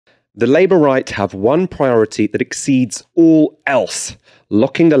The Labour right have one priority that exceeds all else: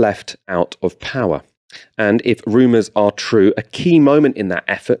 locking the left out of power. And if rumours are true, a key moment in that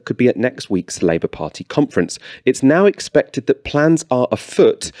effort could be at next week's Labour Party conference. It's now expected that plans are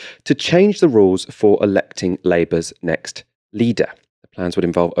afoot to change the rules for electing Labour's next leader. The plans would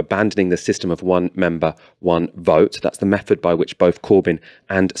involve abandoning the system of one member, one vote. That's the method by which both Corbyn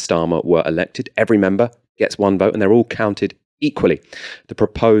and Starmer were elected. Every member gets one vote and they're all counted equally. The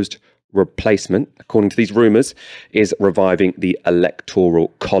proposed replacement, according to these rumours, is reviving the Electoral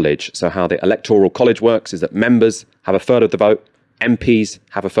College. So how the Electoral College works is that members have a third of the vote, MPs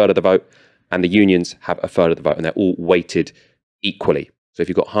have a third of the vote, and the unions have a third of the vote, and they're all weighted equally. So if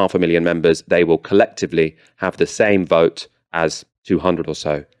you've got 500,000 members, they will collectively have the same vote as 200 or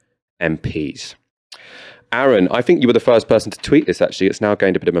so MPs. Aaron, I think you were the first person to tweet this, actually. It's now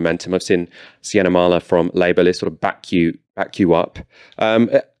gained a bit of momentum. I've seen Sienna Marler from Labour List sort of back you up.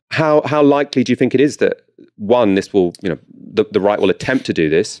 How likely do you think it is that, one, this will, the right will attempt to do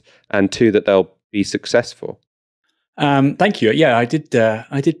this, and two, that they'll be successful? Thank you. Yeah, I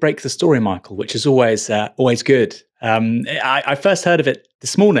did break the story, Michael, which is always good. I first heard of it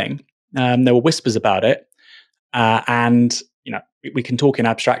this morning. There were whispers about it, and we can talk in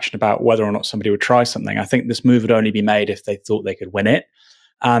abstraction about whether or not somebody would try something. I think this move would only be made if they thought they could win it,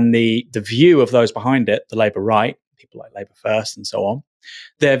 and the view of those behind it, the Labour right, people like Labour First, and so on.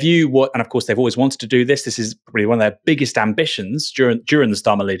 Their view, and of course they've always wanted to do this. This is probably one of their biggest ambitions during the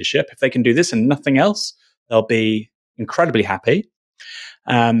Starmer leadership. If they can do this and nothing else, they'll be incredibly happy.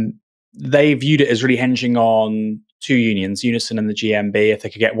 They viewed it as really hinging on two unions, Unison and the GMB. If they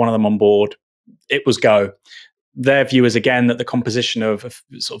could get one of them on board, it was go. Their view is, again, that the composition of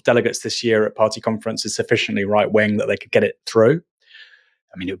sort of delegates this year at party conference is sufficiently right-wing that they could get it through.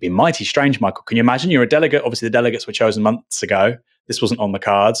 I mean, it would be mighty strange, Michael. Can you imagine? You're a delegate. Obviously, the delegates were chosen months ago. This wasn't on the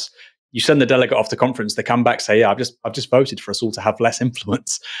cards. You send the delegate off to conference. They come back, say, "Yeah, I've just voted for us all to have less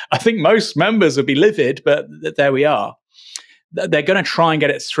influence." I think most members would be livid, but there we are. They're going to try and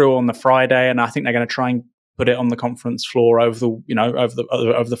get it through on the Friday, and I think they're going to try and put it on the conference floor over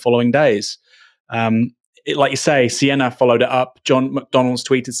the following days. Like you say, Sienna followed it up. John McDonnell's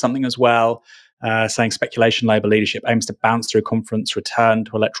tweeted something as well, saying speculation Labour leadership aims to bounce through conference, return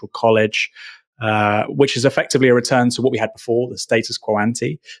to Electoral College, which is effectively a return to what we had before, the status quo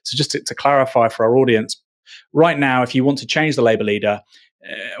ante. So just to clarify for our audience, right now, if you want to change the Labour leader,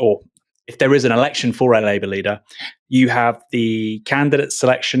 or if there is an election for a Labour leader, you have the candidate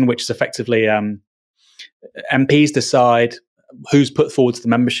selection, which is effectively MPs decide who's put forward to the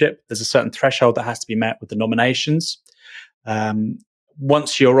membership. There's a certain threshold that has to be met with the nominations.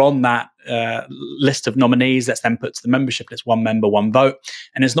 Once you're on that list of nominees, that's then put to the membership. It's one member, one vote.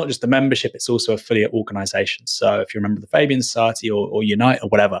 And it's not just the membership, it's also affiliate organisations. So if you're a member of the Fabian Society or Unite or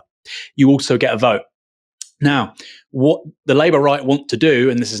whatever, you also get a vote. Now, what the Labour right want to do,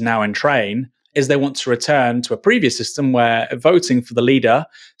 and this is now in train, is they want to return to a previous system where voting for the leader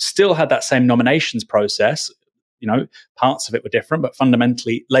still had that same nominations process. Parts of it were different, but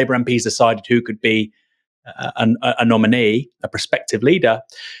fundamentally, Labour MPs decided who could be a nominee, a prospective leader.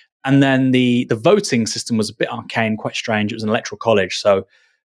 And then the voting system was a bit arcane, quite strange. It was an electoral college. So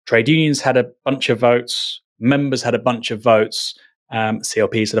trade unions had a bunch of votes, members had a bunch of votes,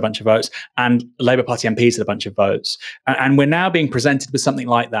 CLPs had a bunch of votes, and Labour Party MPs had a bunch of votes. And we're now being presented with something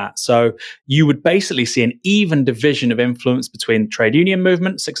like that. So you would basically see an even division of influence between the trade union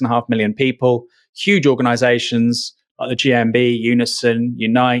movement, 6.5 million people, huge organisations like the GMB, Unison,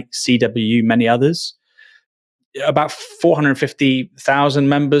 Unite, CWU, many others. About 450,000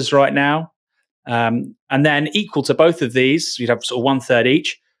 members right now. And then equal to both of these, you'd have sort of 1/3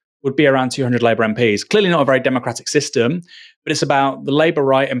 each, would be around 200 Labour MPs. Clearly not a very democratic system, but it's about the Labour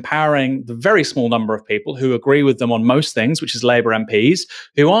right empowering the very small number of people who agree with them on most things, which is Labour MPs,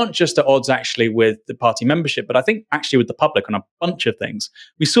 who aren't just at odds actually with the party membership, but I think actually with the public on a bunch of things.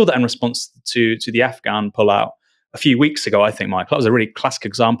 We saw that in response to the Afghan pullout a few weeks ago, I think, Michael. That was a really classic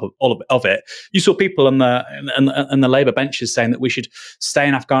example of it. You saw people in the Labour benches saying that we should stay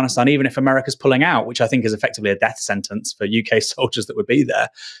in Afghanistan even if America's pulling out, which I think is effectively a death sentence for UK soldiers that would be there.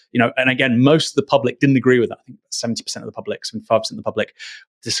 And again, most of the public didn't agree with that. I think 70% of the public, 75% of the public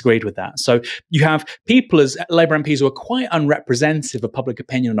disagreed with that. So you have people as Labour MPs who are quite unrepresentative of public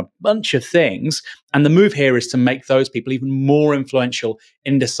opinion on a bunch of things. And the move here is to make those people even more influential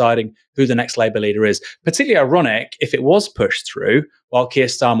in deciding who the next Labour leader is. Particularly ironic if it was pushed through while Keir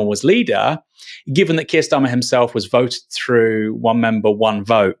Starmer was leader, given that Keir Starmer himself was voted through one member, one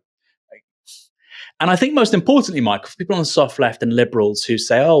vote. And I think most importantly, Michael, for people on the soft left and liberals who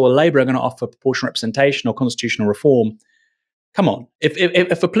say, oh, well, Labour are going to offer proportional representation or constitutional reform, Come on.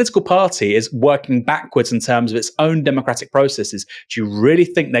 If a political party is working backwards in terms of its own democratic processes, do you really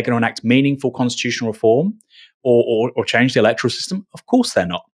think they're going to enact meaningful constitutional reform or change the electoral system? Of course they're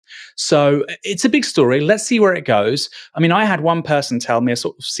not. So it's a big story. Let's see where it goes. I mean, I had one person tell me, a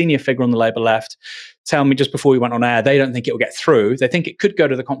sort of senior figure on the Labour left, tell me just before we went on air, they don't think it will get through. They think it could go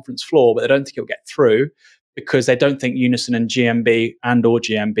to the conference floor, but they don't think it will get through because they don't think Unison and GMB and or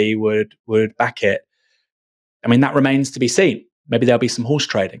GMB would back it. I mean, that remains to be seen. Maybe there'll be some horse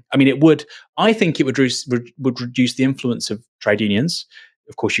trading. I mean, I think it would reduce the influence of trade unions.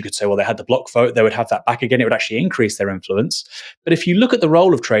 Of course, you could say, well, they had the block vote, they would have that back again. It would actually increase their influence. But if you look at the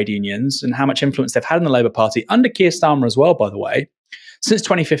role of trade unions and how much influence they've had in the Labour Party, under Keir Starmer as well, by the way, since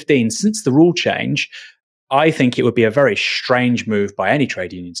 2015, since the rule change, I think it would be a very strange move by any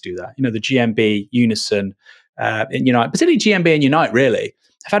trade union to do that. You know, the GMB, Unison, and Unite, particularly GMB and Unite, really,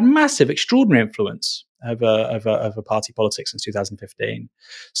 have had massive, extraordinary influence over party politics since 2015.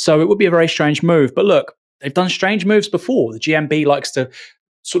 So it would be a very strange move. But look, they've done strange moves before. The GMB likes to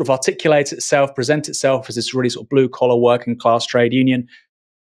sort of articulate itself, present itself as this really sort of blue-collar working class trade union.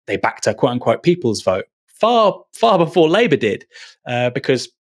 They backed a quote-unquote people's vote far before Labour did, because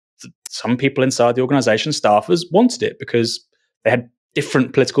some people inside the organisation, staffers, wanted it because they had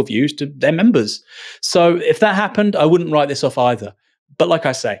different political views to their members. So if that happened, I wouldn't write this off either. But like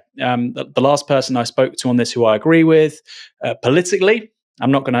I say, the last person I spoke to on this, who I agree with politically,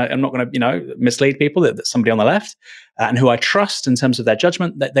 I'm not gonna mislead people that somebody on the left, and who I trust in terms of their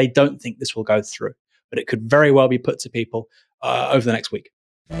judgment, that they don't think this will go through. But it could very well be put to people over the next week.